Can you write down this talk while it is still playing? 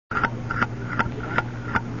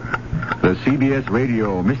The CBS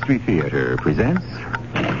Radio Mystery Theater presents...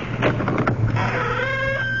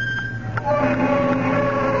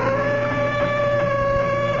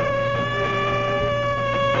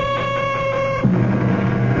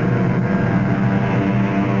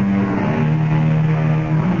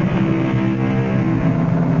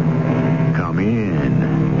 Come in.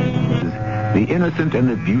 The innocent and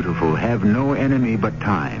the beautiful have no enemy but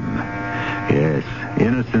time. Yes,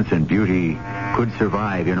 innocence and beauty could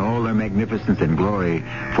survive in all their magnificence and glory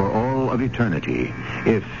for all of eternity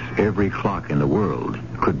if every clock in the world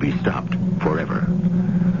could be stopped forever.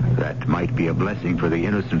 That might be a blessing for the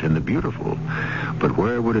innocent and the beautiful, but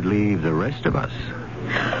where would it leave the rest of us?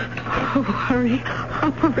 Oh, hurry,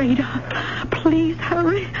 operator. Please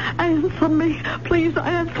hurry. Answer me. Please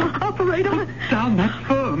answer, operator. Put down that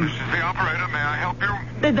phone. This is the operator. May I help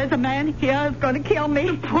you? There's a man here who's going to kill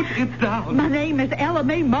me. Put it down. My name is Ella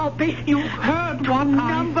Mae Maltby. You heard what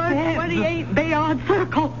Number I said. 28 Bayard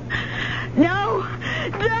Circle. No!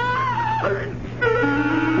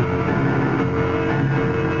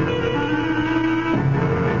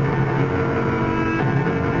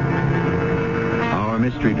 Our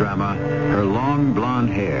mystery drama, Her Long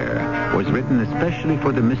Blonde Hair, was written especially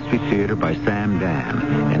for the Mystery Theater by Sam Dan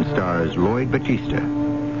and stars Lloyd Batista.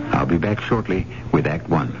 I'll be back shortly with Act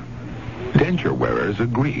One. Denture wearers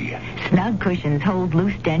agree. Snug cushions hold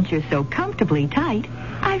loose dentures so comfortably tight,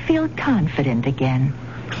 I feel confident again.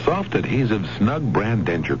 Soft adhesive Snug brand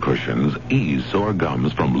denture cushions ease sore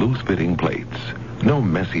gums from loose-fitting plates. No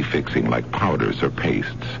messy fixing like powders or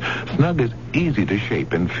pastes. Snug is easy to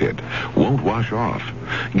shape and fit. Won't wash off.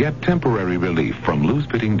 Get temporary relief from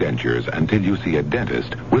loose-fitting dentures until you see a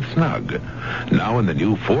dentist with Snug. Now in the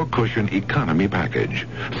new 4-cushion economy package.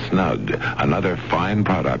 Snug, another fine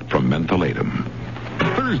product from Mentholatum.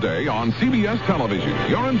 Thursday on CBS television,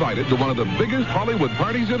 you're invited to one of the biggest Hollywood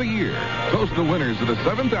parties of the year. Toast the winners of the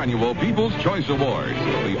 7th Annual People's Choice Awards,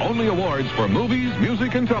 the only awards for movies,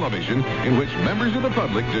 music, and television in which members of the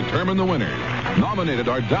public determine the winner. Nominated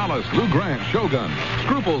are Dallas, Lou Grant, Shogun,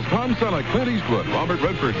 Scruples, Tom Selleck, Clint Eastwood, Robert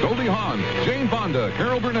Redford, Goldie Hawn, Jane Fonda,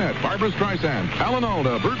 Carol Burnett, Barbra Streisand, Alan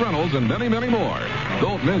Alda, Burt Reynolds, and many, many more.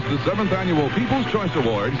 Don't miss the 7th Annual People's Choice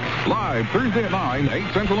Awards, live Thursday at 9,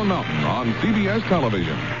 8 Central and Mountain on CBS television.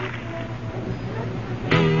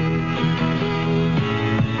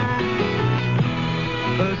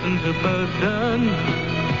 Person to person,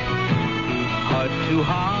 heart to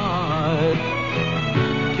heart.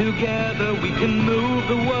 Together we can move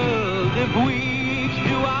the world if we each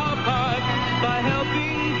do our part by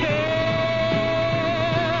helping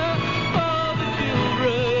care for the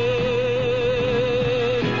children,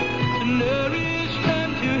 to nourish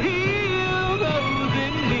and to heal those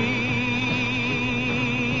in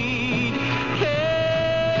need.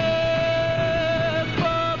 Care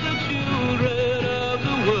for the children of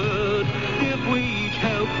the world if we each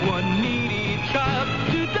help one needy child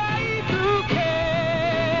today through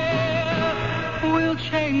care. We'll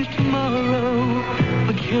change tomorrow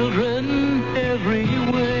for children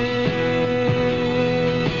everywhere.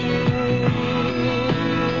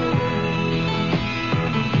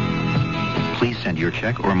 Please send your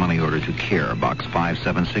check or money order to CARE, Box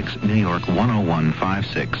 576, New York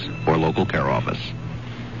 10156, or local care office.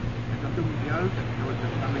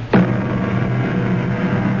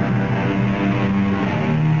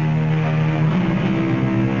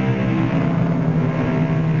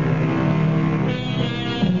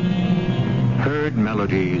 Heard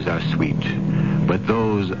melodies are sweet, but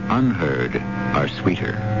those unheard are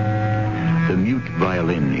sweeter. The mute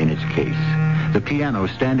violin in its case, the piano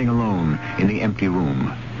standing alone in the empty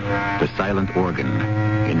room, the silent organ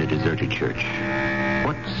in the deserted church.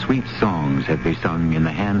 What sweet songs have they sung in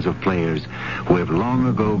the hands of players who have long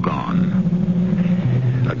ago gone?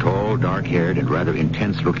 A tall, dark-haired, and rather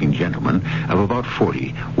intense-looking gentleman of about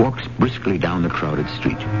 40 walks briskly down the crowded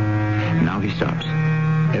street. Now he stops.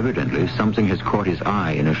 Evidently, something has caught his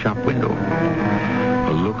eye in a shop window.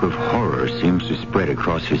 A look of horror seems to spread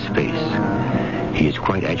across his face. He is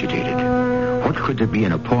quite agitated. What could there be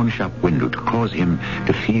in a pawn shop window to cause him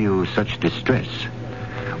to feel such distress?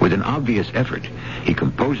 With an obvious effort, he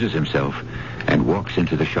composes himself and walks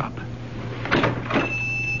into the shop.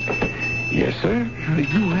 Yes, sir?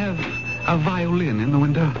 You have a violin in the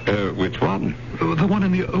window? Which one? The one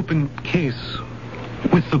in the open case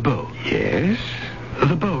with the bow. Yes?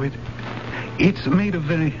 The bow, it's made of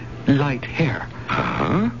very light hair.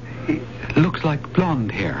 Uh-huh. It looks like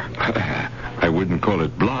blonde hair. I wouldn't call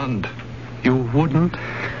it blonde. You wouldn't?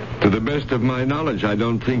 To the best of my knowledge, I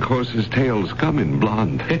don't think horses' tails come in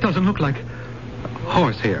blonde. It doesn't look like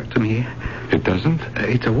horse hair to me. It doesn't?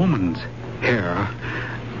 It's a woman's hair.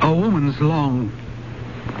 A woman's long,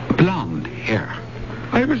 blonde hair.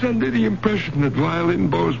 I was under the impression that violin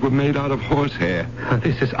bows were made out of horsehair.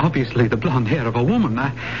 This is obviously the blonde hair of a woman.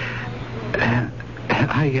 I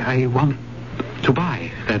want to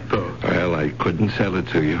buy that bow. Well, I couldn't sell it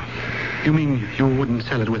to you. You mean you wouldn't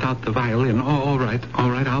sell it without the violin? Oh, all right,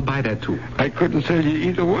 I'll buy that too. I couldn't sell you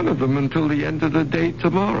either one of them until the end of the day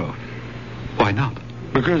tomorrow. Why not?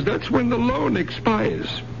 Because that's when the loan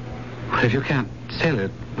expires. Well, if you can't sell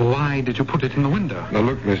it, why did you put it in the window? Now,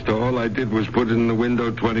 look, mister, all I did was put it in the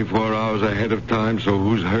window 24 hours ahead of time, so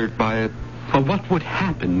who's hurt by it? Well, what would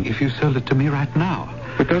happen if you sold it to me right now?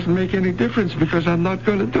 It doesn't make any difference because I'm not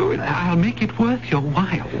going to do it. I'll make it worth your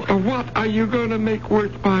while. What are you going to make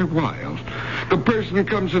worth my while? The person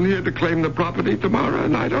comes in here to claim the property tomorrow,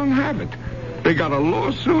 and I don't have it. They got a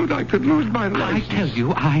lawsuit. I could lose my license. I tell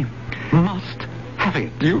you, I must have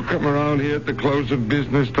it. You come around here at the close of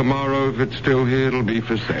business tomorrow. If it's still here, it'll be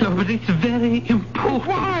for sale. No, but it's very important.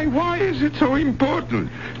 Why? Why is it so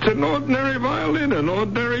important? It's an ordinary violin, an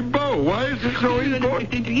ordinary bow. Why is it so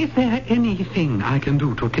important? Is there anything I can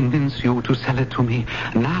do to convince you to sell it to me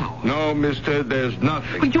now? No, mister, there's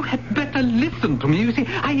nothing. Well, you had better listen to me. You see,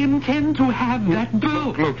 I intend to have that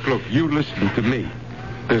bow. Look, you listen to me.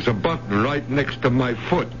 There's a button right next to my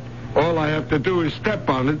foot. All I have to do is step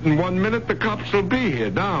on it. In 1 minute, the cops will be here.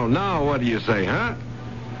 Now, what do you say, huh?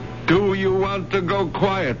 Do you want to go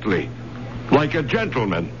quietly? Like a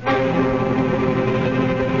gentleman?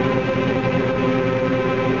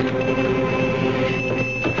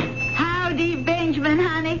 Howdy, Benjamin,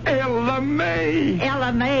 honey. Ella May.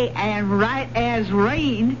 Ella May, and right as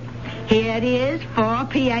rain. Here it is, 4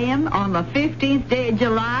 p.m. on the 15th day of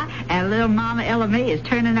July, and little Mama Ella May is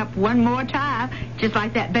turning up one more time, just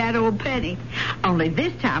like that bad old penny. Only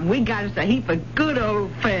this time we got us a heap of good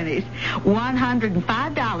old pennies,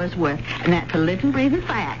 $105 worth, and that's a living, breathing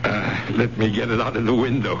fact. Let me get it out of the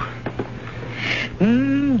window.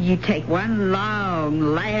 You take one long,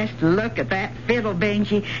 last look at that fiddle,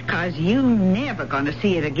 Benji, because you never going to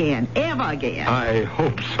see it again, ever again. I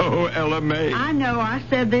hope so, Ella May. I know I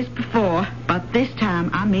said this before, but this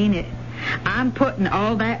time I mean it. I'm putting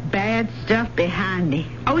all that bad stuff behind me.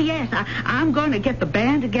 Oh, yes, I'm going to get the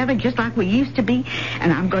band together just like we used to be,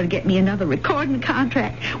 and I'm going to get me another recording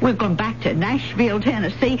contract. We're going back to Nashville,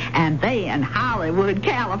 Tennessee, and then Hollywood,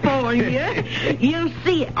 California. You'll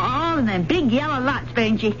see it all in them big yellow lots,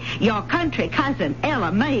 Benji. Your country cousin,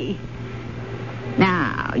 Ella May.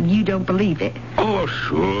 Now, you don't believe it. Oh,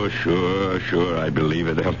 sure, I believe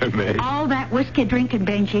it, Ella May. All that whiskey drinking,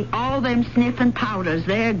 Benji, all them sniffing powders,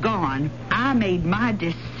 they're gone. I made my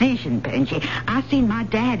decision, Benji. I seen my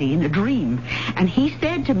daddy in a dream, and he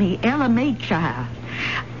said to me, Ella May, child,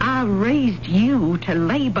 I raised you to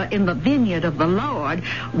labor in the vineyard of the Lord.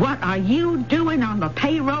 What are you doing on the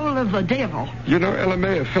payroll of the devil? You know, Ella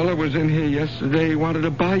May, a fella was in here yesterday. He wanted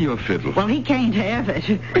to buy your fiddle. Well, he can't have it.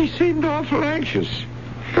 He seemed awful anxious.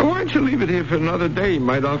 Now, why don't you leave it here for another day? He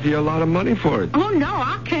might offer you a lot of money for it. Oh, no,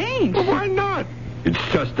 I can't. Well, why not? It's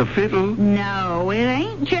just a fiddle. No, it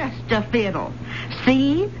ain't just a fiddle.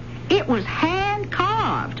 See, it was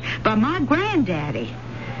hand-carved by my granddaddy.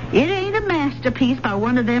 It ain't a masterpiece by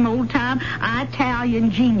one of them old-time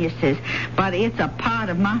Italian geniuses, but it's a part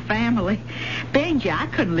of my family. Benji, I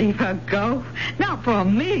couldn't leave her go. Not for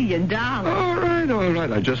 $1 million. All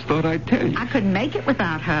right. I just thought I'd tell you. I couldn't make it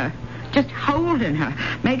without her. Just holding her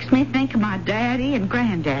makes me think of my daddy and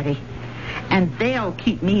granddaddy. And they'll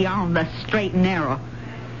keep me on the straight and narrow.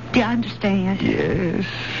 Do you understand? Yes.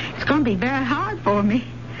 It's going to be very hard for me.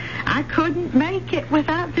 I couldn't make it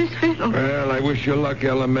without this fiddle. Well, I wish you luck,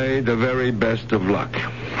 Ella May. The very best of luck.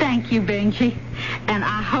 Thank you, Benji. And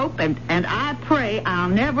I hope and I pray I'll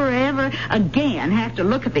never, ever again have to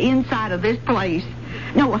look at the inside of this place.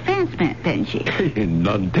 No offense meant, Benji.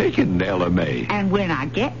 None taken, Ella May. And when I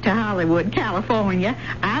get to Hollywood, California,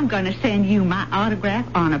 I'm going to send you my autograph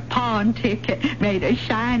on a pawn ticket made of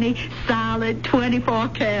shiny, solid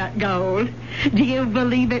 24-karat gold. Do you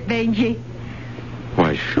believe it, Benji?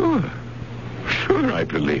 Why, sure. Sure, I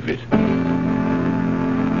believe it.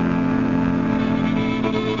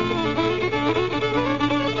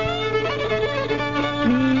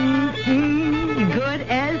 Good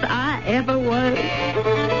as I ever was.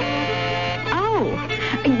 Oh,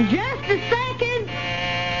 just a second.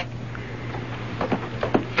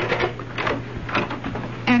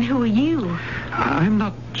 And who are you? I'm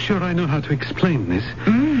not sure I know how to explain this.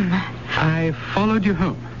 I followed you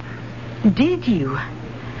home. Did you?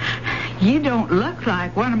 You don't look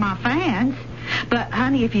like one of my fans. But,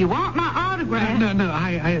 honey, if you want my autograph... No,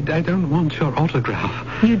 I don't want your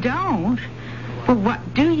autograph. You don't? Well,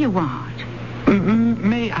 what do you want?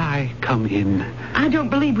 May I come in? I don't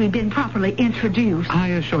believe we've been properly introduced. I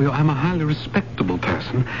assure you I'm a highly respectable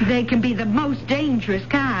person. They can be the most dangerous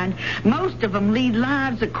kind. Most of them lead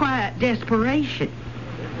lives of quiet desperation.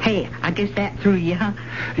 Hey, I guess that threw you, huh?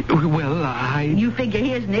 Well, You figure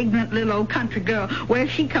here's an ignorant little old country girl. Where'd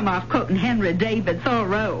she come off quoting Henry David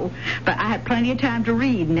Thoreau? But I had plenty of time to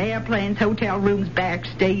read in airplanes, hotel rooms,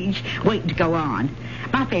 backstage, waiting to go on.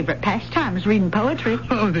 My favorite pastime is reading poetry.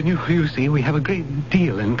 Oh, then you see, we have a great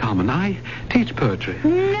deal in common. I teach poetry.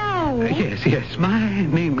 No. Yes. My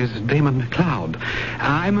name is Damon McLeod.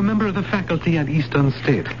 I'm a member of the faculty at Eastern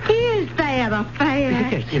State. Is that a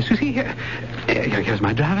fact? Yes. You see, here's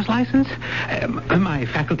my driver's license, my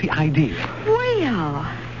faculty ID.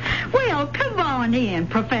 Well, come on in,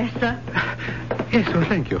 Professor. Yes, well,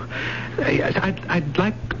 thank you. Yes, I'd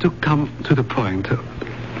like to come to the point.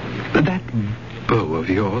 That bow of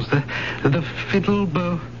yours, the fiddle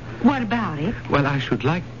bow. What about it? Well, I should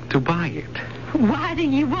like to buy it. Why do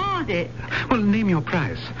you want it? Well, name your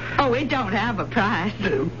price. Oh, it don't have a price.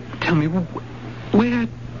 Tell me, where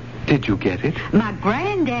did you get it? My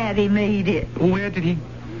granddaddy made it. Where did he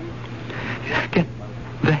get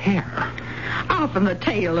the hair? Off in the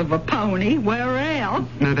tail of a pony. Where else?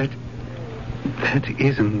 No, that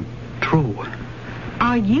isn't true.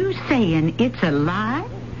 Are you saying it's a lie?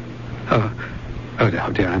 Oh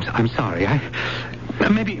dear, I'm sorry.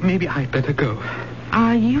 Maybe I'd better go.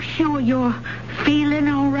 Are you sure you're feeling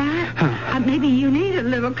all right? Maybe you need a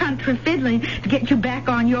little country fiddling to get you back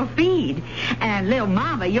on your feet. And little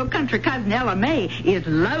Mama, your country cousin Ella May, is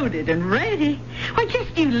loaded and ready. Well,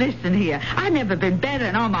 just you listen here. I've never been better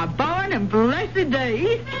than on my born and blessed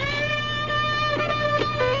days.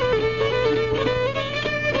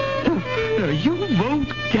 You won't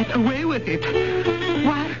get away with it.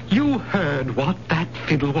 What? You heard what that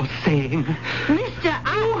fiddle was saying. Mister,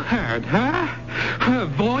 You heard her? Her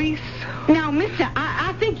voice? Now, mister,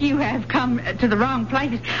 I think you have come to the wrong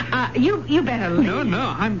place. You better leave.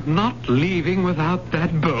 No, I'm not leaving without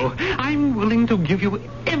that bow. I'm willing to give you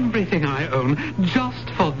everything I own just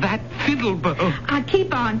for that fiddle bow. I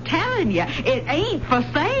keep on telling you, it ain't for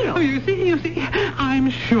sale. Oh, you see, I'm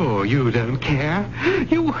sure you don't care.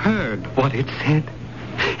 You heard what it said,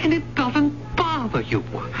 and it doesn't bother you.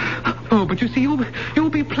 Oh, but you see, you'll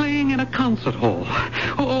be playing in a concert hall,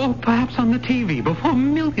 or perhaps on the TV before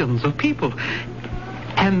millions of people,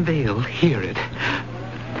 and they'll hear it.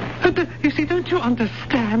 You see, don't you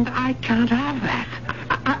understand? I can't have that.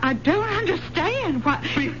 I don't understand what...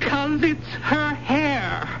 Because it's her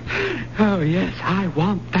hair. Oh, yes, I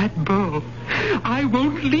want that bow. I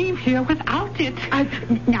won't leave here without it.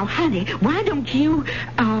 Now, honey, why don't you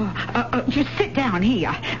just sit down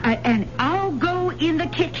here, and I'll go in the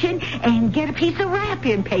kitchen and get a piece of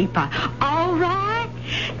wrapping paper. All right?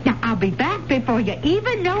 Now, I'll be back before you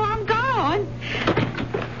even know I'm gone.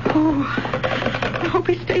 Oh, I hope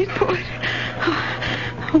he stays put.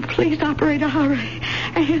 Oh, please, operator, hurry.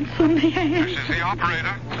 Answer me, This is the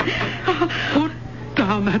operator. Put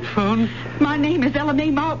down that phone. My name is Ella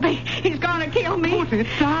May Maltby. He's gonna kill me. Put it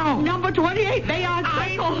down. Number 28, Bayard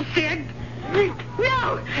Circle. I said...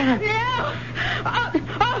 No!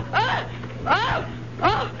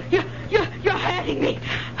 You're hurting me.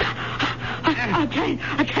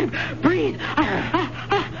 I can't breathe.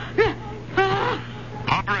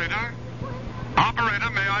 Operator,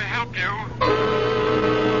 may I help you?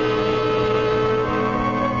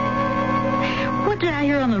 What did I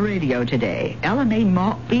hear on the radio today? Ella May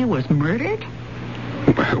Maltby was murdered?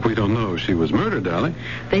 Well, we don't know if she was murdered, darling.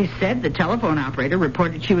 They said the telephone operator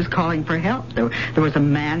reported she was calling for help. There was a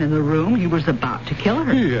man in the room. He was about to kill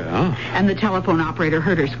her. Yeah. And the telephone operator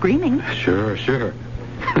heard her screaming. Sure.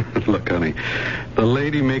 Look, honey, the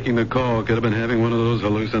lady making the call could have been having one of those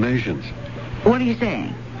hallucinations. What are you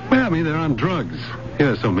saying? Well, I mean, they're on drugs.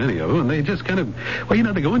 Yeah, so many of them, and they just kind of,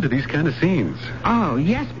 they go into these kind of scenes. Oh,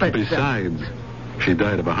 yes, but... Besides, she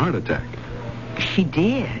died of a heart attack. She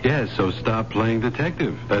did? Yes, so stop playing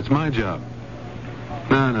detective. That's my job.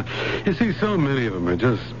 No. You see, so many of them are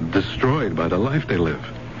just destroyed by the life they live.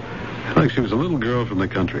 Like she was a little girl from the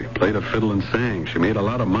country, played a fiddle and sang. She made a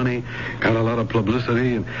lot of money, got a lot of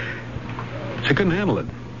publicity, and she couldn't handle it.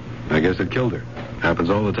 I guess it killed her. Happens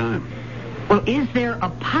all the time. Well, is there a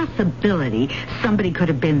possibility somebody could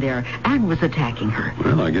have been there and was attacking her?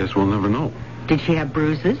 Well, I guess we'll never know. Did she have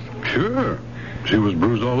bruises? Sure. She was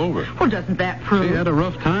bruised all over. Well, doesn't that prove... She had a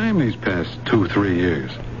rough time these past 2-3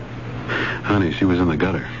 years. Honey, she was in the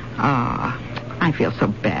gutter. I feel so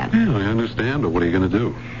bad. Yeah, I understand, but what are you going to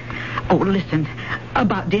do? Oh, listen,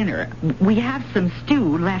 about dinner. We have some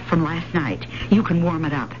stew left from last night. You can warm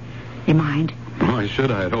it up. You mind? Why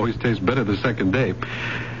should I? It always tastes better the second day.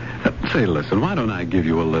 Say, listen, why don't I give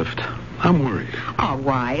you a lift? I'm worried. Oh,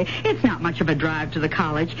 why? It's not much of a drive to the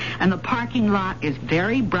college, and the parking lot is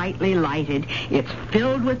very brightly lighted. It's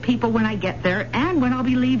filled with people when I get there and when I'll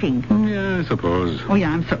be leaving. Yeah, I suppose. Oh,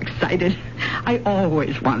 yeah, I'm so excited. I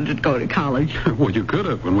always wanted to go to college. Well, you could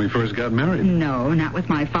have when we first got married. No, not with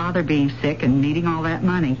my father being sick and needing all that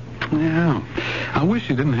money. Yeah. I wish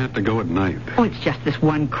you didn't have to go at night. Oh, it's just this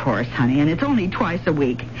one course, honey, and it's only twice a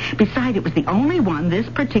week. Besides, it was the only one this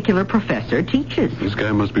particular professor teaches. This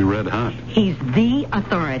guy must be red hot. He's the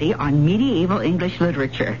authority on medieval English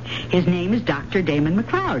literature. His name is Dr. Damon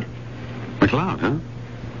McLeod. McLeod, huh?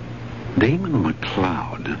 Damon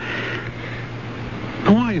McLeod.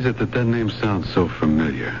 Why is it that name sounds so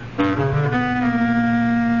familiar?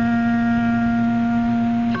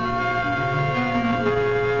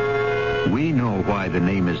 We know why the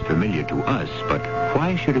name is familiar to us, but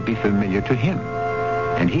why should it be familiar to him?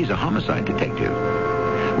 And he's a homicide detective.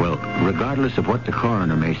 Well, regardless of what the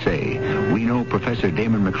coroner may say, we know Professor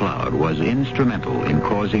Damon McLeod was instrumental in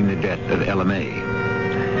causing the death of Ella May.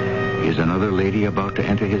 Is another lady about to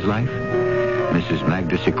enter his life? Mrs.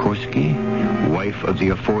 Magda Sikorsky, wife of the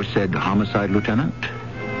aforesaid homicide lieutenant?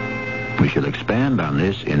 We shall expand on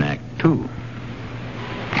this in Act 2.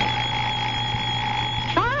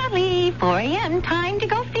 4 a.m., time to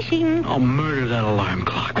go fishing. I'll murder that alarm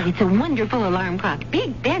clock. Oh, it's a wonderful alarm clock.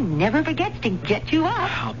 Big Ben never forgets to get you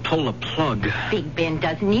up. I'll pull the plug. Big Ben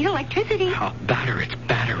doesn't need electricity. I'll batter its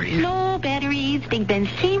batteries. No batteries. Big Ben's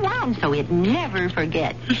C-wound, so it never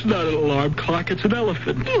forgets. It's not an alarm clock, it's an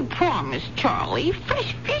elephant. You promised, Charlie.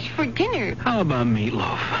 Fresh fish for dinner. How about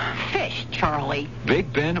meatloaf? Fish, Charlie.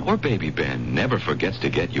 Big Ben or Baby Ben never forgets to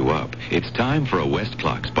get you up. It's time for a West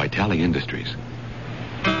Clocks by Tally Industries.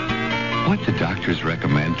 What do doctors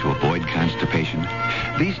recommend to avoid constipation?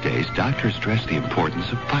 These days, doctors stress the importance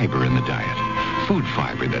of fiber in the diet. Food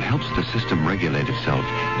fiber that helps the system regulate itself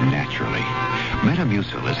naturally.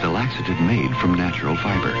 Metamucil is the laxative made from natural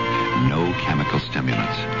fiber. No chemical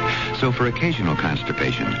stimulants. So for occasional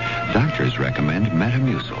constipation, doctors recommend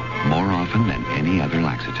Metamucil more often than any other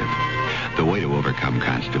laxative. The way to overcome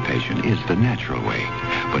constipation is the natural way.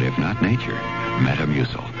 But if not nature,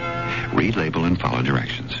 Metamucil. Read label and follow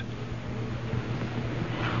directions.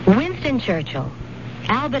 Winston Churchill,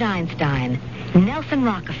 Albert Einstein, Nelson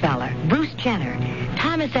Rockefeller, Bruce Jenner,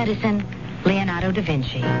 Thomas Edison, Leonardo da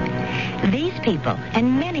Vinci. These people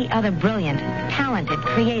and many other brilliant, talented,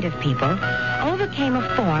 creative people overcame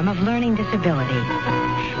a form of learning disability.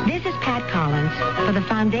 This is Pat Collins for the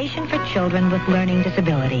Foundation for Children with Learning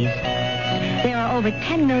Disabilities. There are over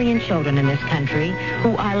 10 million children in this country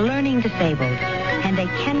who are learning disabled, and they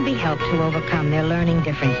can be helped to overcome their learning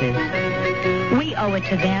differences. We owe it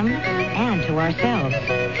to them and to ourselves.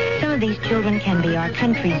 Some of these children can be our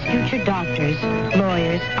country's future doctors,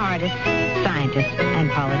 lawyers, artists, scientists, and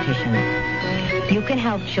politicians. You can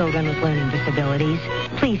help children with learning disabilities.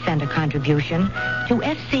 Please send a contribution to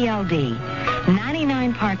FCLD,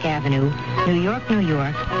 99 Park Avenue, New York, New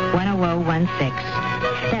York, 10016.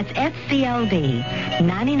 That's FCLD,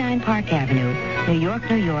 99 Park Avenue, New York,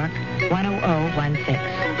 New York, 10016.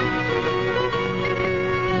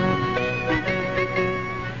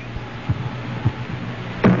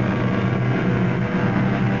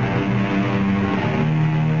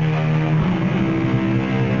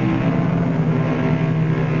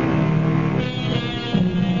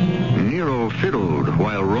 Fiddled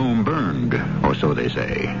while Rome burned, or so they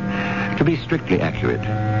say. To be strictly accurate,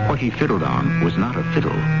 what he fiddled on was not a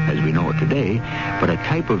fiddle, as we know it today, but a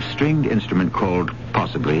type of stringed instrument called,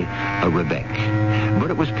 possibly, a rebec.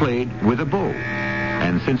 But it was played with a bow.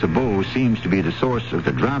 And since a bow seems to be the source of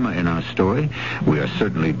the drama in our story, we are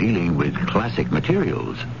certainly dealing with classic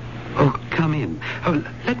materials. Oh, come in. Oh,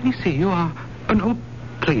 let me see. You are... Oh, no,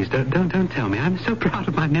 please, don't tell me. I'm so proud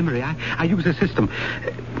of my memory. I use a system...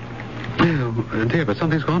 Oh, dear, but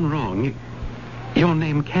something's gone wrong. Your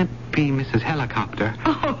name can't be Mrs. Helicopter.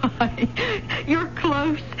 Oh, you're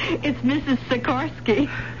close. It's Mrs. Sikorsky.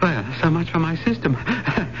 Well, so much for my system.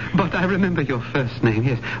 But I remember your first name,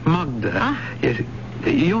 yes. Magda. Ah. Yes.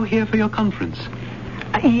 You're here for your conference.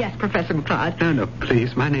 Yes, Professor McLeod. No,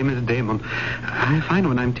 please. My name is Damon. I find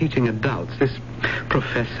when I'm teaching adults, this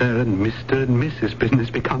professor and Mr. and Mrs. business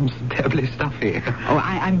becomes terribly stuffy. Oh,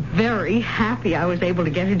 I'm very happy I was able to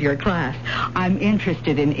get into your class. I'm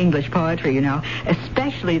interested in English poetry, you know,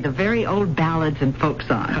 especially the very old ballads and folk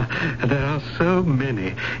songs. There are so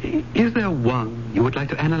many. Is there one you would like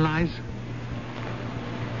to analyze?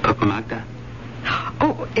 Magda?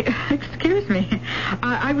 Oh, excuse me.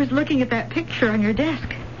 I was looking at that picture on your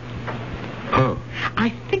desk. Oh. I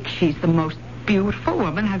think she's the most beautiful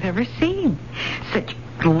woman I've ever seen. Such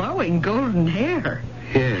glowing golden hair.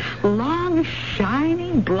 Yes. Long,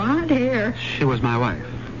 shining blonde hair. She was my wife.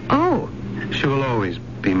 Oh. She will always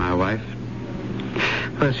be my wife.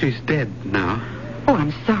 But she's dead now. Oh,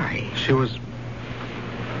 I'm sorry. She was...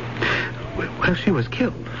 Well, she was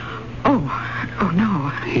killed. Oh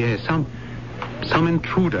no. Yes, some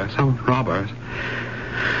intruder, some robber.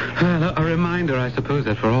 Well, a reminder, I suppose,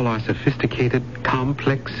 that for all our sophisticated,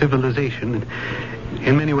 complex civilization,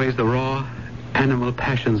 in many ways the raw animal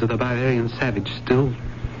passions of the barbarian savage still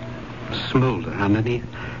smolder underneath.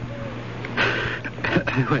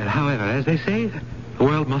 Well, however, as they say, the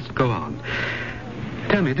world must go on.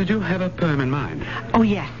 Tell me, did you have a poem in mind? Oh,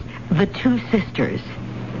 yes. The Two Sisters.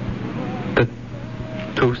 The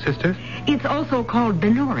Two Sisters? It's also called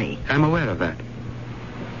Benori. I'm aware of that.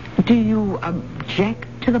 Do you object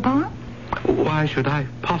to the poem? Why should I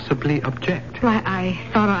possibly object? Well, I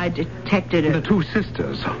thought I detected The Two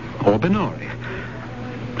Sisters, or Benori.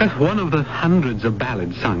 That's one of the hundreds of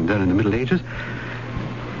ballads sung during the Middle Ages.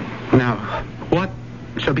 Now, what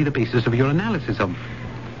shall be the basis of your analysis of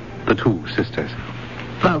the Two Sisters?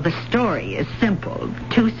 Well, the story is simple.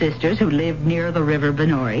 Two sisters who lived near the river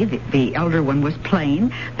Benori. The elder one was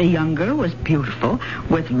plain. The younger was beautiful,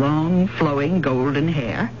 with long, flowing golden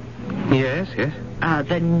hair. Yes.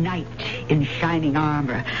 The knight in shining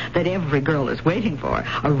armor that every girl is waiting for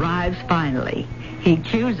arrives finally. He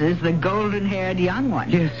chooses the golden-haired young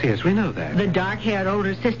one. Yes, we know that. The dark-haired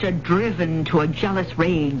older sister, driven to a jealous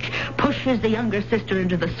rage, pushes the younger sister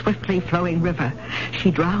into the swiftly flowing river.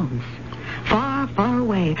 She drowns. Far, far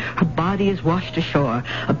away, her body is washed ashore.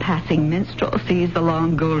 A passing minstrel sees the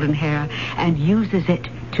long golden hair and uses it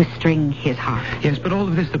to string his harp. Yes, but all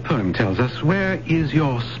of this the poem tells us. Where is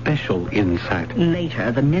your special insight?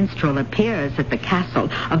 Later, the minstrel appears at the castle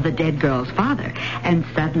of the dead girl's father, and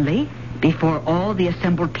suddenly, before all the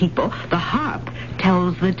assembled people, the harp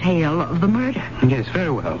tells the tale of the murder. Yes,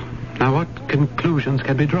 very well. Now, what conclusions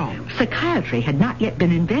can be drawn? Psychiatry had not yet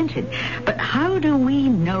been invented, but how do we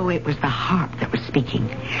know it was the harp that was speaking?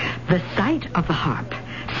 The sight of the harp,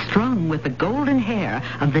 strung with the golden hair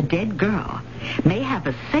of the dead girl, may have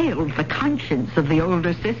assailed the conscience of the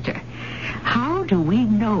older sister. How do we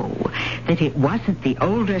know that it wasn't the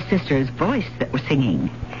older sister's voice that was singing?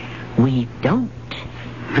 We don't.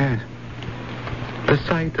 Yes. The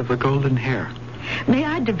sight of the golden hair. May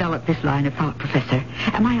I develop this line of thought, Professor?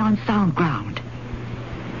 Am I on sound ground?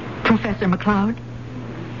 Professor McCloud?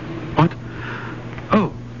 What?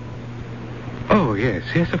 Oh,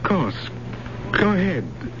 yes, of course. Go ahead.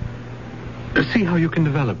 See how you can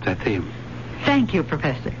develop that theme. Thank you,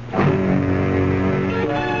 Professor.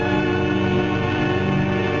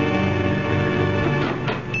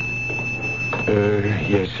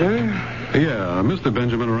 Yes, sir? Yeah, Mr.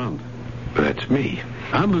 Benjamin around. That's me.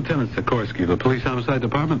 I'm Lieutenant Sikorsky of the Police Homicide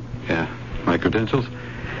Department. Yeah, my credentials.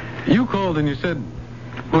 You called and you said,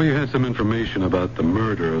 well, you had some information about the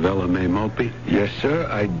murder of Ella Mae Maltby. Yes, sir,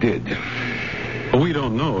 I did. Well, we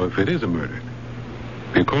don't know if it is a murder.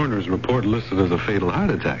 The coroner's report listed as a fatal heart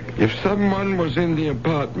attack. If someone was in the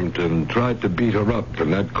apartment and tried to beat her up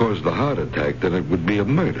and that caused the heart attack, then it would be a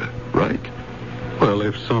murder, right? Well,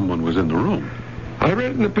 if someone was in the room. I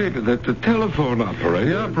read in the paper that the telephone operator...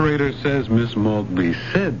 The operator says Miss Maltby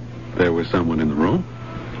said there was someone in the room.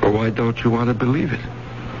 Well, why don't you want to believe it?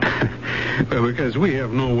 Well, because we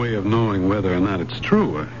have no way of knowing whether or not it's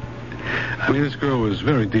true. I mean, this girl was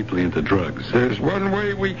very deeply into drugs. There's one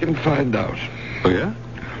way we can find out. Oh, yeah?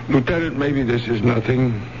 Lieutenant, maybe this is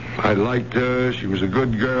nothing. I liked her. She was a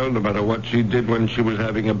good girl. No matter what she did when she was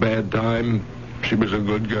having a bad time, she was a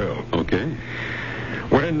good girl. Okay.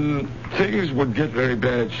 When things would get very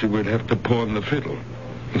bad, she would have to pawn the fiddle.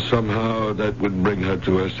 And somehow that would bring her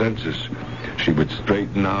to her senses. She would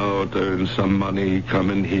straighten out, earn some money, come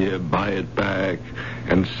in here, buy it back,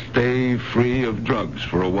 and stay free of drugs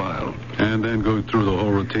for a while. And then go through the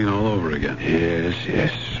whole routine all over again.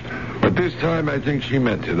 Yes. But this time I think she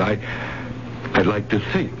meant it. I'd like to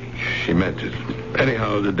think she meant it.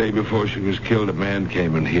 Anyhow, the day before she was killed, a man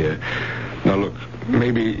came in here. Now, look,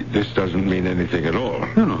 maybe this doesn't mean anything at all.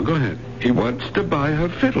 No, go ahead. He wants to buy her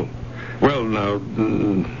fiddle. Well, now,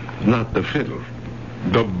 not the fiddle.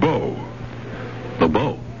 The bow. The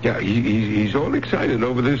bow? Yeah, he's all excited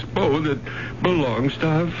over this bow that belongs to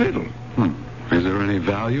her fiddle. Is there any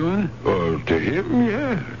value in it? Oh, to him,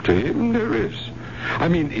 yeah. To him, there is. I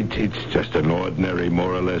mean, it's just an ordinary,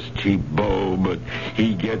 more or less cheap bow, but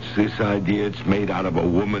he gets this idea it's made out of a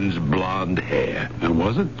woman's blonde hair. And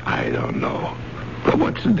was it? I don't know. But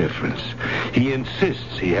what's the difference? He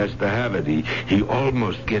insists he has to have it. He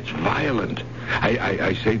almost gets violent.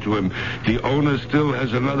 I say to him, the owner still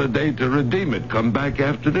has another day to redeem it. Come back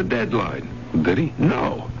after the deadline. Did he?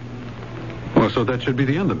 No. Well, so that should be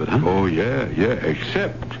the end of it, huh? Oh, yeah,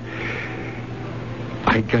 except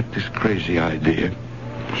I got this crazy idea.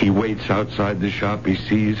 He waits outside the shop. He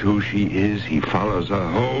sees who she is. He follows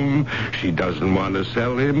her home. She doesn't want to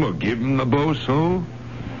sell him or give him the bow, so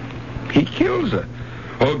he kills her.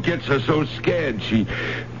 Or gets her so scared she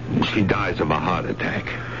dies of a heart attack.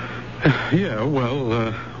 Yeah,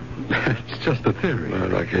 well, it's just a theory. Well,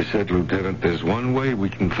 like I said, Lieutenant, there's one way we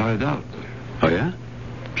can find out. Oh, yeah?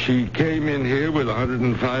 She came in here with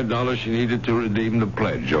 $105 she needed to redeem the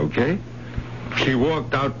pledge, okay? She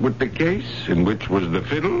walked out with the case, in which was the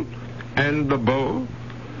fiddle and the bow.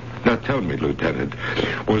 Now tell me, Lieutenant,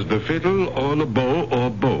 was the fiddle or the bow or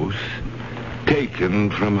both taken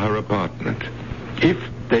from her apartment? If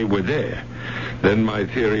they were there, then my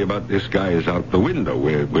theory about this guy is out the window.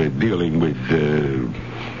 We're dealing with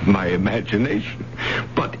my imagination.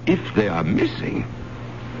 But if they are missing,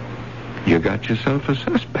 you got yourself a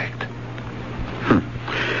suspect.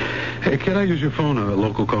 Hey, can I use your phone or a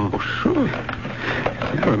local call? Oh, sure.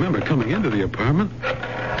 I remember coming into the apartment.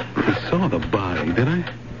 I saw the body, did I?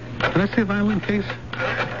 Did I say violin case?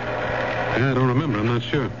 I don't remember. I'm not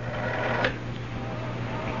sure.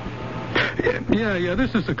 Yeah,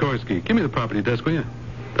 this is Sikorsky. Give me the property desk, will you?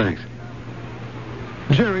 Thanks.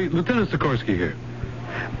 Jerry, Lieutenant Sikorsky here.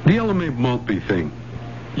 The LMA Maltby thing.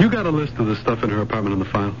 You got a list of the stuff in her apartment in the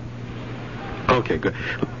file? Okay, good.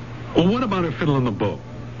 Well, what about her fiddle and the bow?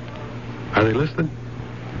 Are they listed?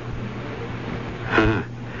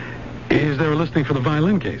 Is there a listing for the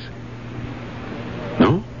violin case?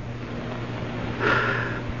 No?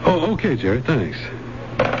 Oh, okay, Jerry, thanks.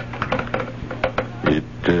 It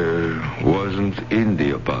wasn't in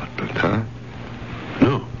the apartment, huh?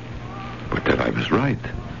 No. But then I was right.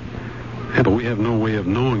 Yeah, but we have no way of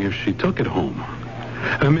knowing if she took it home.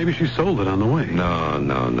 Maybe she sold it on the way. No.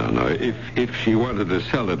 If she wanted to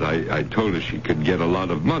sell it, I told her she could get a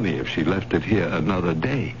lot of money if she left it here another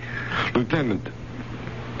day. Lieutenant,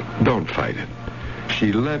 don't fight it.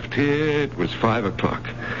 She left here, it was 5 o'clock.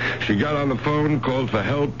 She got on the phone, called for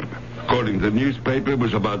help. According to the newspaper, it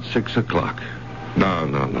was about 6 o'clock.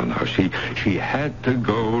 No. She had to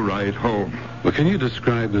go right home. Well, can you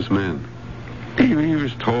describe this man? He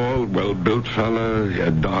was tall, well-built fella. He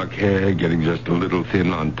had dark hair, getting just a little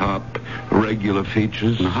thin on top. Regular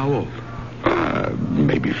features. And how old?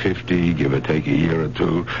 Maybe 50, give or take a year or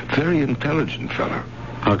two. Very intelligent fella.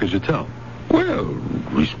 How could you tell? Well,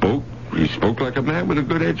 he spoke like a man with a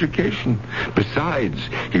good education. Besides,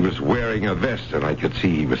 he was wearing a vest, and I could see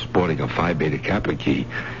he was sporting a Phi Beta Kappa key.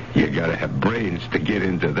 You gotta have brains to get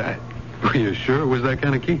into that. Are you sure it was that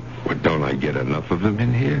kind of key? Well, don't I get enough of them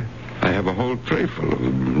in here? I have a whole tray full of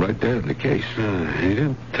them right there in the case. He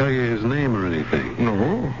didn't tell you his name or anything. No,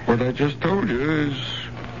 what I just told you is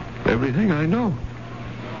everything I know.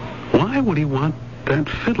 Why would he want that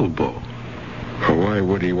fiddle bow? Or why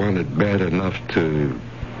would he want it bad enough to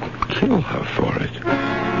kill her for it?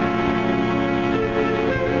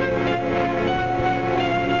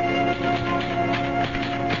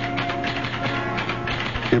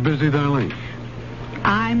 You're busy, darling?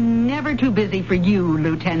 I'm never too busy for you,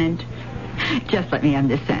 Lieutenant. Just let me end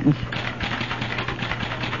this sentence.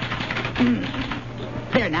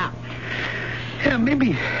 There now. Yeah,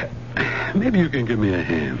 maybe you can give me a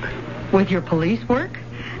hand. With your police work?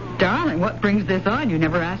 Darling, what brings this on? You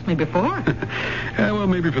never asked me before. Yeah, well,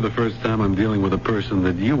 maybe for the first time I'm dealing with a person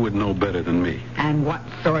that you would know better than me. And what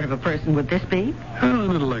sort of a person would this be? Well,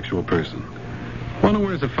 an intellectual person. One who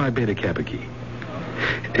wears a Phi Beta Kappa key.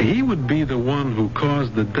 He would be the one who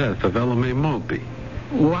caused the death of LMA Maltby.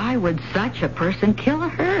 Why would such a person kill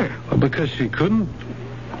her? Well, because she couldn't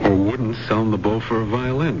or wouldn't sell him the bow for a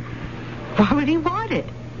violin. Why would he want it?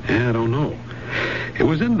 Yeah, I don't know. It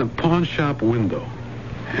was in the pawn shop window.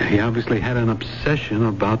 He obviously had an obsession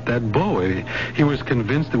about that bow. He was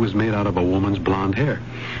convinced it was made out of a woman's blonde hair.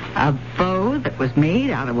 A bow that was made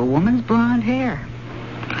out of a woman's blonde hair.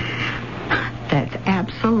 That's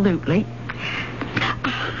absolutely...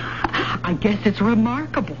 I guess it's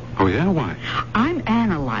remarkable. Oh, yeah? Why? I'm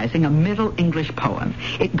analyzing a Middle English poem.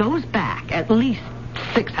 It goes back at least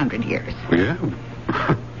 600 years. Yeah?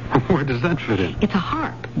 Where does that fit in? It's a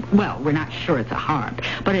harp. Well, we're not sure it's a harp,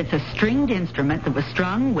 but it's a stringed instrument that was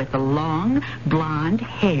strung with the long, blonde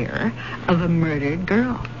hair of a murdered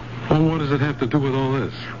girl. Well, what does it have to do with all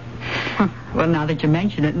this? Well, now that you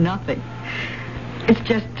mention it, nothing. It's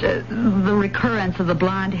just the recurrence of the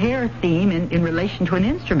blonde hair theme in relation to an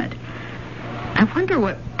instrument. I wonder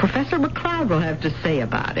what Professor McCloud will have to say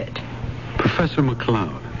about it. Professor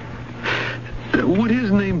McCloud. Would his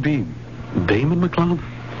name be Damon McCloud?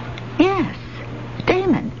 Yes,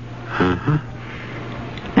 Damon. Uh-huh.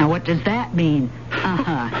 Now, what does that mean?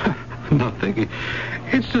 Uh-huh. Nothing.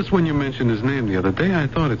 It's just when you mentioned his name the other day, I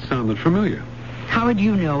thought it sounded familiar. How would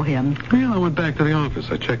you know him? Well, I went back to the office.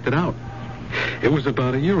 I checked it out. It was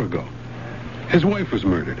about a year ago. His wife was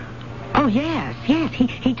murdered. Oh, yes.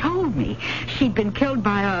 He told me. She'd been killed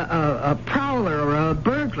by a prowler or a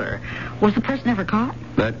burglar. Was the person ever caught?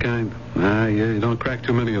 That kind? Yeah, you don't crack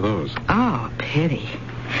too many of those. Oh, pity.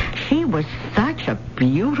 She was such a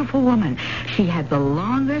beautiful woman. She had the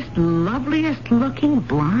longest, loveliest looking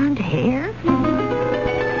blonde hair.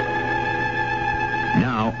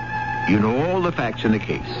 Now, you know all the facts in the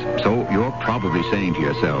case, so you're probably saying to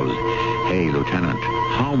yourselves, hey, Lieutenant,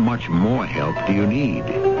 how much more help do you need?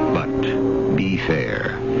 But be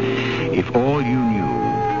fair. If all you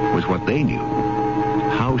knew was what they knew,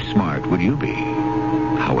 how smart would you be?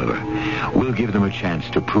 However, we'll give them a chance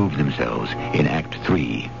to prove themselves in Act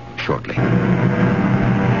 3 shortly.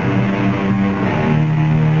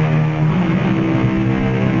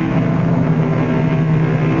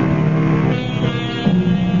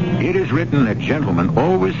 It is written that gentlemen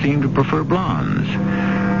always seem to prefer blondes.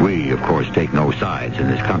 We, of course, take no sides in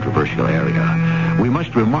this controversial area. We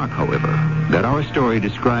must remark, however, that our story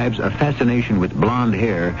describes a fascination with blonde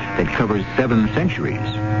hair that covers 7 centuries.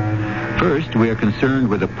 First, we are concerned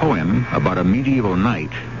with a poem about a medieval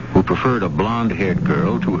knight who preferred a blonde-haired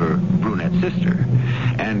girl to her brunette sister.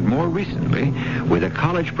 And more recently, with a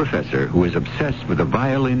college professor who is obsessed with a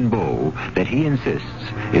violin bow that he insists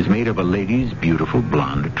is made of a lady's beautiful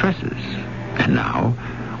blonde tresses. And now,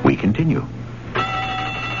 we continue.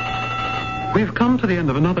 We've come to the end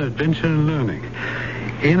of another adventure in learning.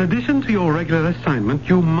 In addition to your regular assignment,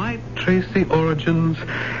 you might trace the origins,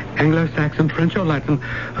 Anglo-Saxon, French, or Latin,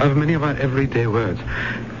 of many of our everyday words.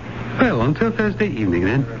 Well, until Thursday evening,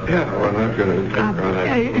 then. Yeah, well, I'm going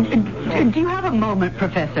to... Do you have a moment,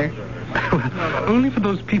 Professor? Well, only for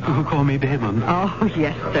those people who call me Damon. Oh,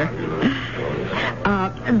 yes, sir.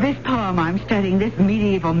 This poem I'm studying, this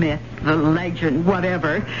medieval myth, the legend,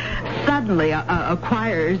 whatever, suddenly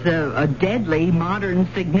acquires a deadly modern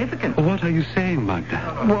significance. What are you saying, Magda?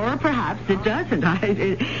 Or perhaps it doesn't.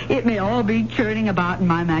 It may all be churning about in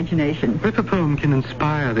my imagination. If a poem can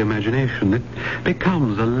inspire the imagination, it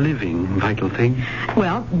becomes a living, vital thing.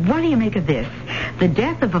 Well, what do you make of this? The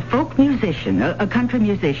death of a folk musician, a country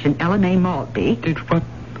musician, Ella Maltby. Did what?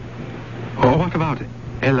 Oh, what about it?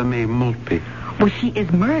 Ella Maltby. Well, she is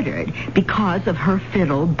murdered because of her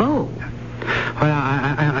fiddle bow. Well,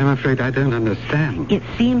 I'm afraid I don't understand. It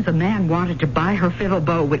seems a man wanted to buy her fiddle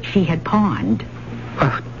bow, which she had pawned.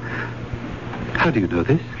 How do you know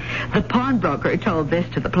this? The pawnbroker told this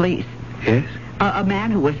to the police. Yes? A man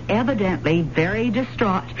who was evidently very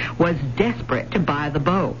distraught was desperate to buy the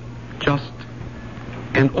bow. Just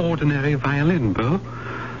an ordinary violin bow?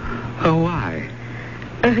 Oh, why?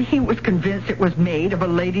 He was convinced it was made of a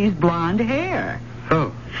lady's blonde hair.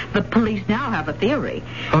 Oh. The police now have a theory.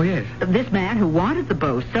 Oh, yes. This man who wanted the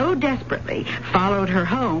bow so desperately followed her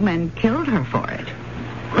home and killed her for it.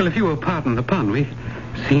 Well, if you will pardon the pun, we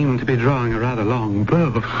seem to be drawing a rather long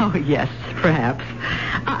bow. Oh, yes, perhaps.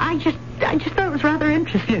 I just thought it was rather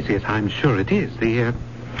interesting. Yes, I'm sure it is.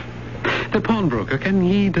 The pawnbroker, can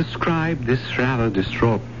he describe this rather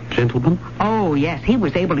distraught gentleman? Oh, yes. He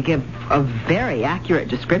was able to give a very accurate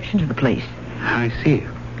description to the police. I see.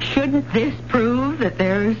 Shouldn't this prove that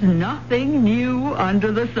there's nothing new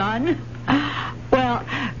under the sun? Well,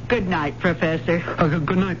 good night, Professor.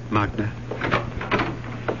 Good night, Magda.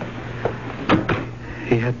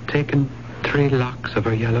 He had taken 3 locks of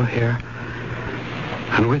her yellow hair,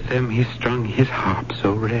 and with them he strung his harp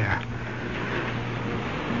so rare.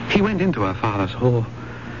 He went into her father's hall,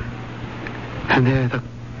 and there the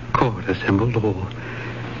court assembled all.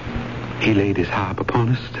 He laid his harp upon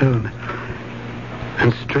a stone,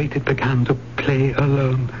 and straight it began to play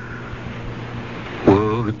alone.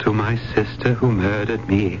 Woe to my sister who murdered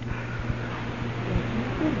me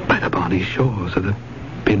by the bonny shores of the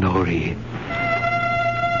Binori.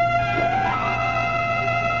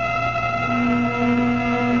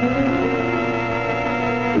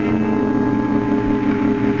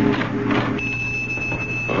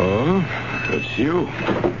 It's you.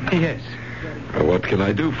 Yes. What can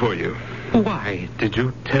I do for you? Why did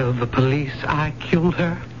you tell the police I killed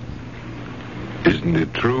her? Isn't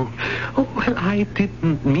it true? Oh, well, I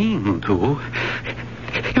didn't mean to.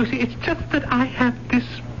 You see, it's just that I have this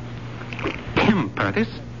temper, this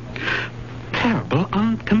terrible,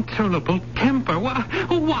 uncontrollable temper.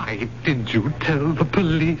 Why did you tell the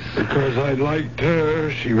police? Because I liked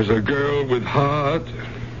her. She was a girl with heart.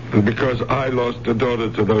 And because I lost a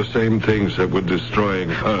daughter to those same things that were destroying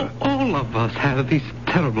her. All of us have these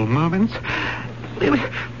terrible moments.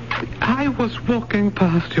 I was walking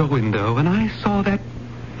past your window and I saw that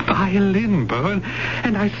violin bow,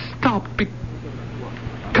 and I stopped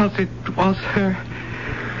because it was her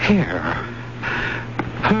hair.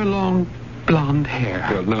 Her long blonde hair.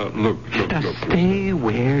 Well, now, look. Stay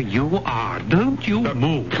where you are. Don't you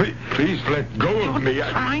move. Please let go of me. You're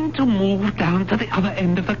trying to move down to the other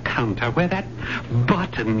end of the counter where that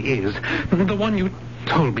button is. The one you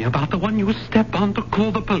told me about, the one you step on to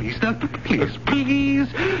call the police. Now, please,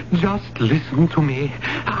 just listen to me.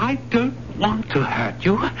 I don't want to hurt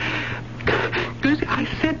you. Because I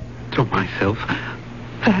said to myself,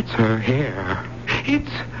 that's her hair.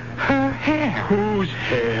 It's her hair. Whose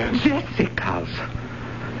hair? Jessica's.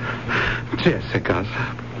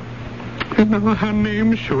 You know, her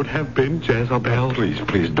name should have been Jezebel.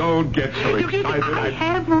 Please, don't get so excited. I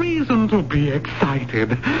have reason to be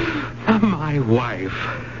excited. My wife.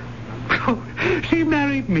 She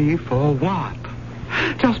married me for what?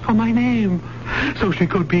 Just for my name. So she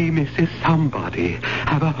could be Mrs. Somebody,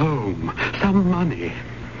 have a home, some money.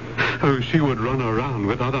 Oh, she would run around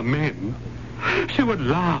with other men. She would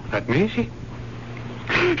laugh at me.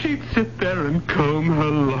 She'd sit there and comb her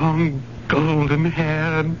long golden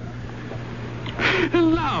hair and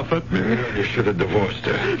laugh at me. You should have divorced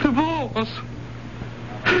her. Divorce?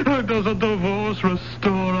 Does a divorce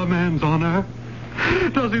restore a man's honor?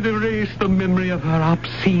 Does it erase the memory of her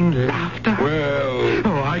obscene laughter? Well...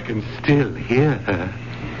 Oh, I can still hear her.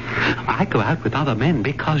 I go out with other men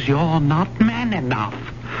because you're not man enough.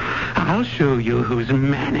 I'll show you who's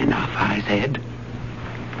man enough, I said.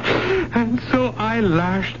 And so I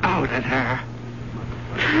lashed out at her.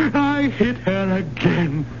 I hit her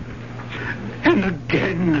again. And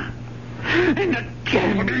again. And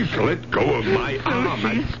again. Please let go of my arm.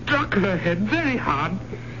 She struck her head very hard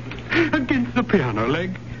against the piano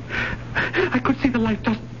leg. I could see the light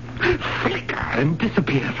just flicker and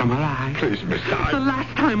disappear from her eye. Please, mister. The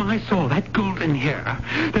last time I saw that golden hair,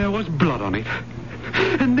 there was blood on it.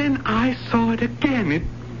 And then I saw it again.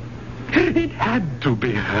 It had to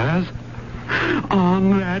be hers.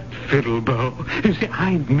 On that fiddle bow. You see,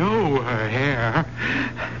 I know her hair.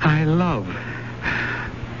 I love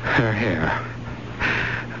her hair.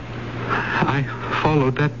 I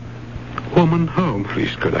followed that woman home.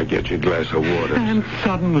 Please, could I get you a glass of water? And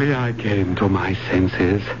suddenly I came to my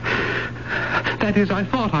senses. That is, I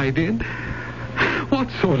thought I did. What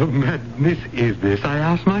sort of madness is this, I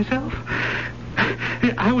asked myself.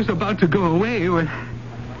 I was about to go away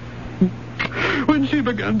when she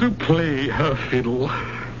began to play her fiddle.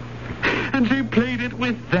 And she played it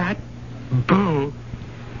with that bow.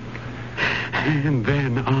 And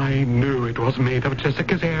then I knew it was made of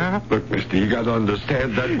Jessica's hair. Look, mister, you got to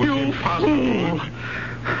understand that was impossible. Fool.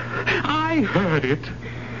 I heard it.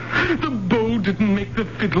 The bow didn't make the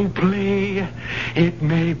fiddle play. It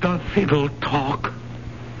made the fiddle talk.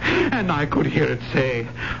 And I could hear it say,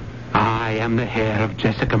 I am the hair of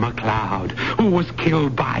Jessica McLeod, who was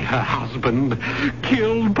killed by her husband.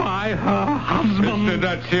 Killed by her husband. Mister,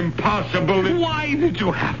 that's impossible. Why did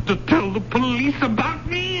you have to tell the police about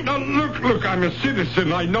me? Now, look, I'm a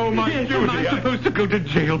citizen. I know my duty. Am I supposed to go to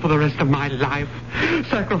jail for the rest of my life?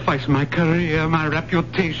 Sacrifice my career, my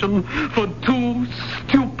reputation for two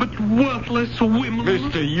stupid, worthless women?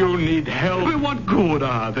 Mister, you need help. What good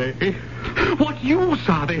are they? What use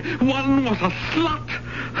are they? One was a slut.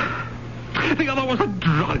 The other was a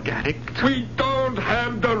drug addict. We don't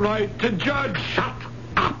have the right to judge. Shut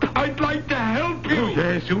up. I'd like to help you. Oh,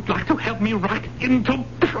 yes, you'd like to help me right into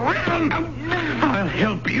prison. I'll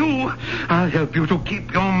help you. I'll help you to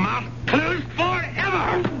keep your mouth closed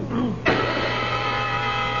forever.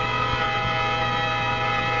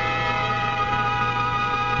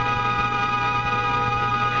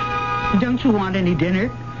 Don't you want any dinner?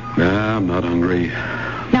 Nah, I'm not hungry.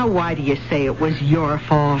 Now, why do you say it was your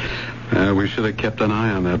fault? We should have kept an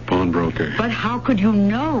eye on that pawnbroker. But how could you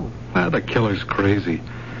know? The killer's crazy.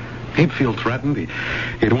 He'd feel threatened.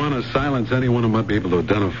 He'd want to silence anyone who might be able to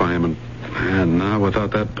identify him. And now,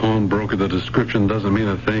 without that pawnbroker, the description doesn't mean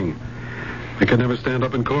a thing. He could never stand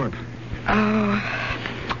up in court.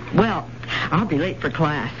 Well, I'll be late for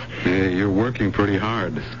class. Yeah, you're working pretty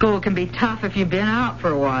hard. School can be tough if you've been out for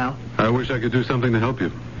a while. I wish I could do something to help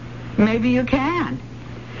you. Maybe you can.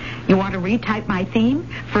 You want to retype my theme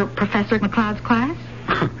for Professor McLeod's class?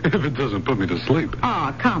 If it doesn't put me to sleep.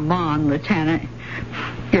 Oh, come on, Lieutenant.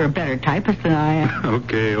 You're a better typist than I am.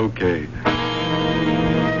 Okay.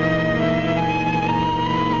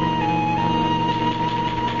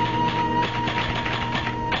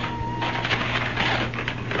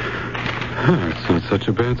 It's not such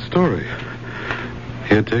a bad story.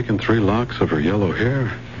 He had taken 3 locks of her yellow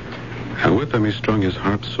hair, and with them he strung his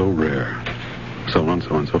harp so rare. So on,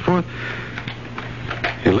 so on, so forth.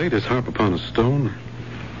 He laid his harp upon a stone,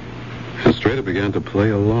 and straight it began to play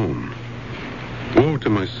alone. Woe to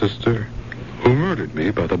my sister, who murdered me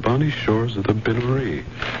by the bonny shores of the Binnery.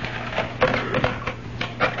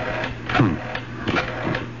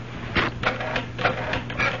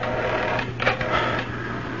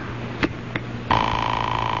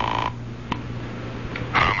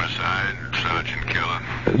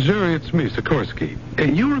 Jerry, it's me, Sikorsky.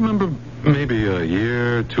 You remember maybe a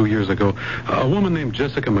year, 2 years ago, a woman named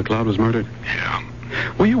Jessica McLeod was murdered? Yeah.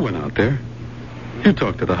 Well, you went out there. You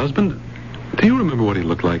talked to the husband. Do you remember what he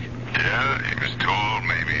looked like? Yeah, he was tall,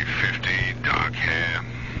 maybe 50, dark hair.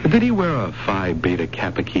 Did he wear a Phi Beta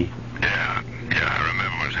Kappa key? Yeah, I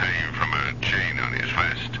remember it was hanging from a chain on his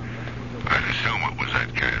vest. I'd assume it was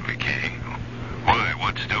that kind of a key. Why,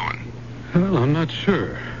 what's doing? Well, I'm not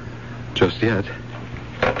sure. Just yet.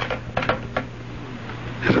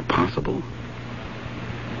 Is it possible?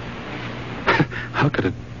 How could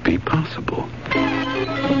it be possible?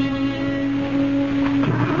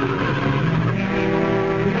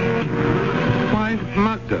 Why,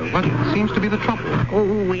 Magda, what seems to be the trouble?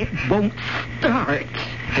 Oh, it won't start.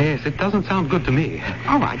 Yes, it doesn't sound good to me.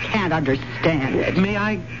 Oh, I can't understand it. May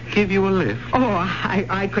I give you a lift? Oh,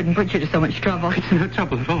 I couldn't put you to so much trouble. It's no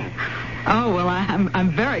trouble at all. Oh, well,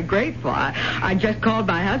 I'm very grateful. I just called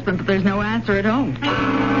my husband, but there's no answer at home.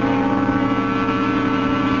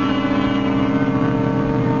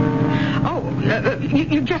 Oh,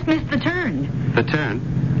 you just missed the turn. The turn?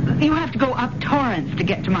 You have to go up Torrance to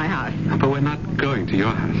get to my house. But we're not going to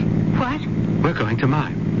your house. What? We're going to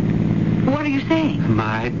mine. What are you saying?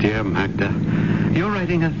 My dear Magda, you're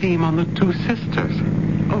writing a theme on the 2 sisters.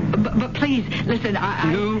 Oh, but please, listen,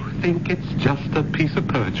 You think it's just a piece of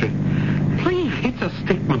poetry. Please. It's a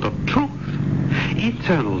statement of truth.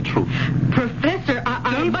 Eternal truth. Professor,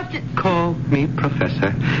 I must... Call me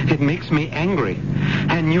Professor. It makes me angry.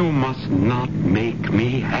 And you must not make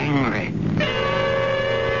me angry.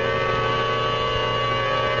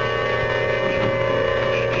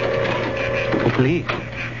 Oh, please.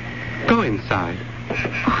 Go inside.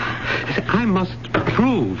 I must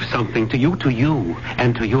prove something to you,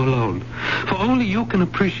 and to you alone. For only you can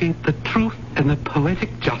appreciate the truth and the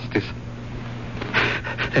poetic justice.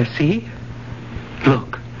 See?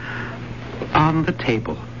 Look. On the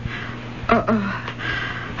table.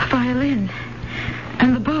 Violin.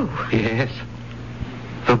 And the bow. Yes.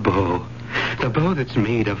 The bow. The bow that's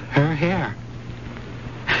made of her hair.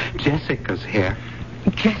 Jessica's hair.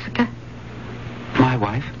 Jessica? My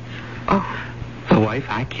wife. Oh. The wife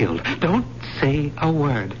I killed. Don't say a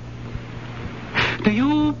word. Do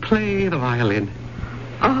you play the violin?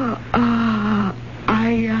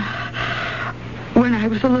 When I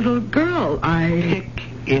was a little girl, Pick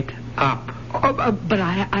it up. But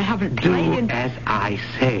I haven't played. Do as I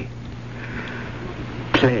say.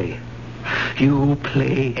 Play. You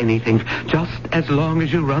play anything. Just as long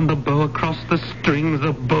as you run the bow across the strings,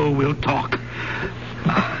 the bow will talk.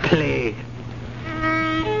 Play.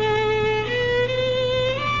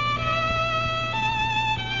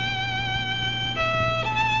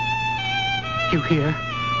 You hear?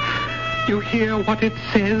 You hear what it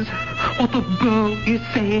says? What the bow is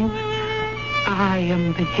saying? I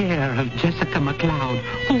am the hair of Jessica McLeod,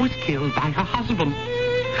 who was killed by her husband.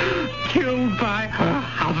 Killed by her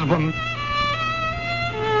husband.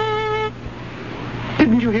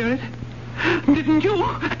 Didn't you hear it? Didn't you?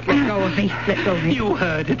 Let go of me. Let go of me. You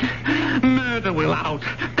heard it. Murder will out.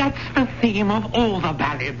 That's the theme of all the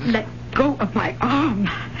ballads. Let go of my arm.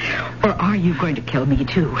 Or are you going to kill me,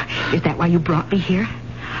 too? Is that why you brought me here?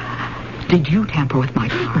 Did you tamper with my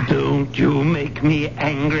car? Don't you make me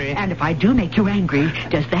angry. And if I do make you angry,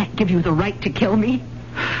 does that give you the right to kill me?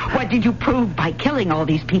 What did you prove by killing all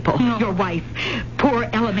these people? No. Your wife, poor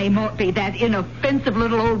Ella Mae Mortby, that inoffensive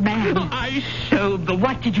little old man. I showed them.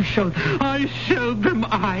 What did you show them? I showed them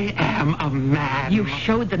I am a man. You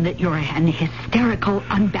showed them that you're an hysterical,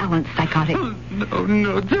 unbalanced psychotic. Oh,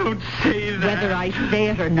 no, don't say that. Whether I say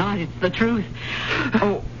it or not, it's the truth.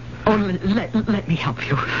 Oh, let me help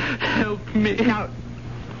you. Help me. Now,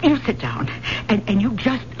 you sit down, and you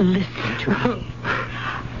just listen to me.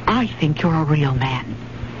 I think you're a real man.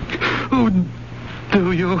 Oh,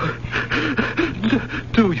 do you?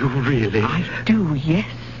 Do you really? I do, yes.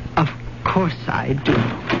 Of course I do.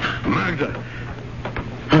 Magda,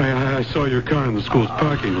 I saw your car in the school's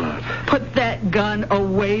parking lot. Put that gun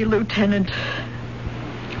away, Lieutenant.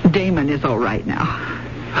 Damon is all right now.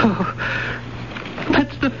 Oh,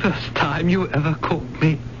 that's the first time you ever caught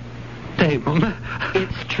me. stay, Mama.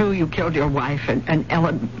 It's true you killed your wife and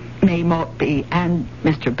Ellen May Maltby and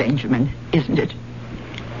Mr. Benjamin, isn't it?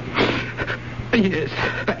 Yes.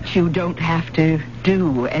 But you don't have to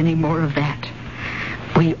do any more of that.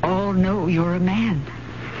 We all know you're a man.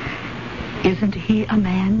 Isn't he a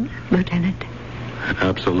man, Lieutenant?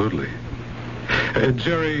 Absolutely.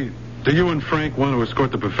 Jerry, do you and Frank want to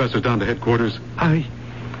escort the professor down to headquarters?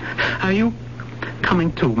 Are you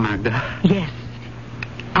coming too, Magda? Yes.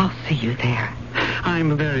 I'll see you there.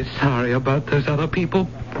 I'm very sorry about those other people,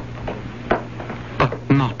 but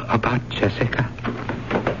not about Jessica.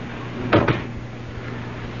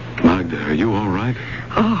 Magda, are you all right?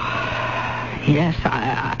 Oh, yes,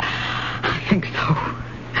 I think so.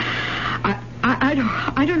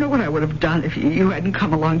 I don't know what I would have done if you hadn't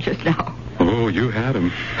come along just now. Oh, you had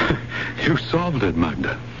him. You solved it,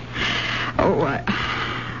 Magda. Oh,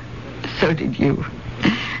 so did you.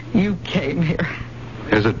 You came here.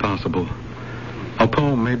 Is it possible? A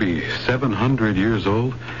poem maybe 700 years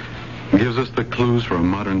old gives us the clues for a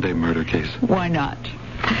modern-day murder case. Why not?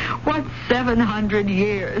 What's 700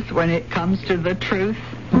 years when it comes to the truth?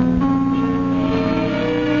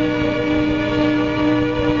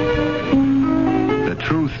 The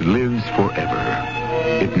truth lives forever.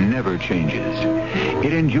 It never changes.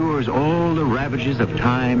 It endures all the ravages of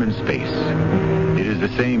time and space. It is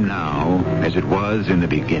the same now as it was in the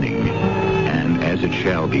beginning, and as it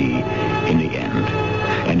shall be in the end.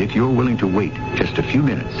 And if you're willing to wait just a few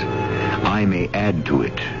minutes, I may add to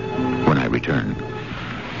it when I return.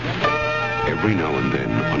 Every now and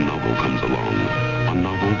then, a novel comes along. A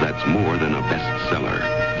novel that's more than a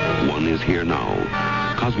bestseller. One is here now.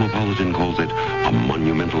 Cosmopolitan calls it a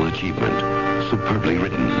monumental achievement. Superbly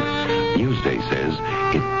written. Newsday says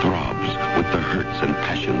it throbs with the hurts and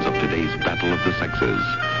passions of today's battle of the sexes.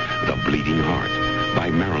 The Bleeding Heart by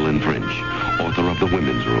Marilyn French, author of The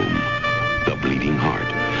Women's Room. The Bleeding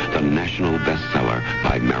Heart, the national bestseller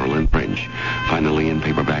by Marilyn French, finally in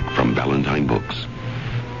paperback from Ballantine Books.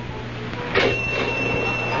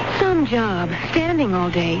 Some job, standing all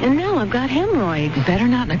day, and now I've got hemorrhoids. Better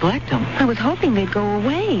not neglect them. I was hoping they'd go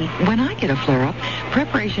away. When I get a flare-up,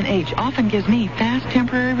 Preparation H often gives me fast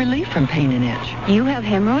temporary relief from pain and itch. You have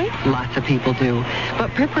hemorrhoids? Lots of people do.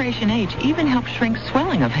 But Preparation H even helps shrink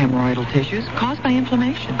swelling of hemorrhoidal tissues caused by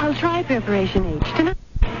inflammation. I'll try Preparation H tonight.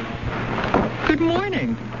 Good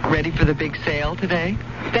morning. Ready for the big sale today?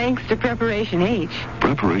 Thanks to Preparation H.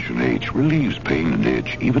 Preparation H relieves pain and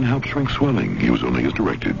itch, even helps shrink swelling. Use only as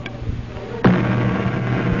directed.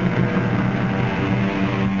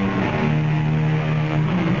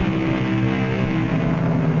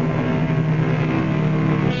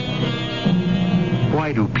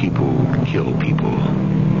 Why do people kill people?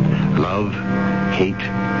 Love, hate,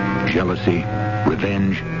 jealousy,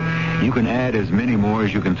 revenge. You can add as many more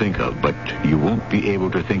as you can think of, but you won't be able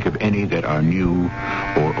to think of any that are new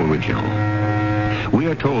or original. We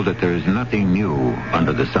are told that there is nothing new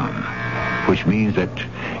under the sun, which means that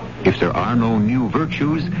if there are no new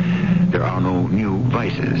virtues, there are no new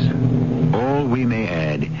vices. All we may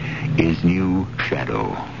add is new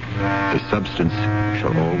shadow. The substance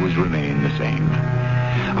shall always remain the same.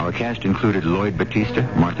 Our cast included Lloyd Battista,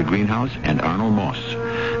 Martha Greenhouse, and Arnold Moss.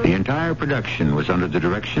 The entire production was under the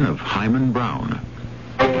direction of Hyman Brown.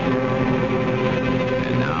 And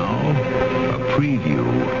now, a preview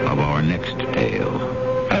of our next tale.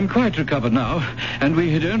 I'm quite recovered now, and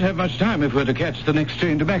we don't have much time if we're to catch the next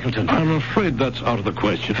train to Mackleton. I'm afraid that's out of the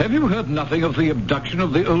question. Have you heard nothing of the abduction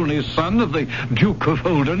of the only son of the Duke of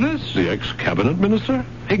Holderness? The ex-cabinet minister?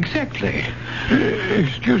 Exactly.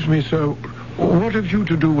 Excuse me, sir. What have you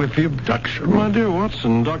to do with the abduction? My dear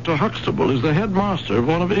Watson, Dr. Huxtable is the headmaster of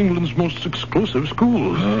one of England's most exclusive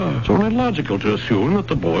schools. It's only logical to assume that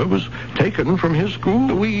the boy was taken from his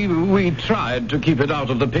school. We tried to keep it out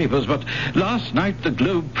of the papers, but last night the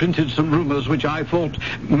Globe printed some rumors which I thought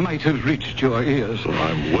might have reached your ears. Well,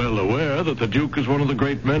 I'm well aware that the Duke is one of the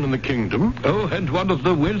great men in the kingdom. Oh, and one of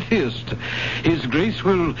the wealthiest. His Grace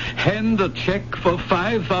will hand a check for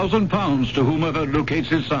 £5,000 to whomever locates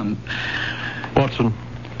his son. Watson,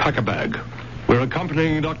 pack a bag. We're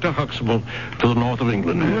accompanying Dr. Huxtable to the north of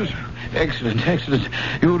England. Yes. Excellent, excellent.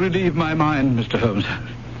 You relieve my mind, Mr. Holmes.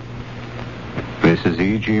 This is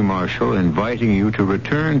E.G. Marshall inviting you to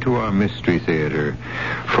return to our Mystery Theater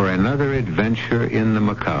for another adventure in the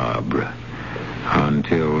macabre.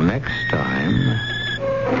 Until next time,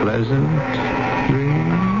 pleasant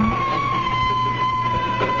dreams.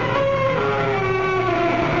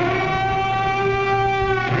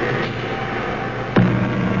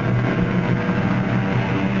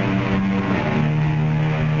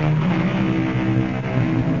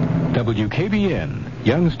 WKBR KBN,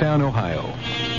 Youngstown, Ohio.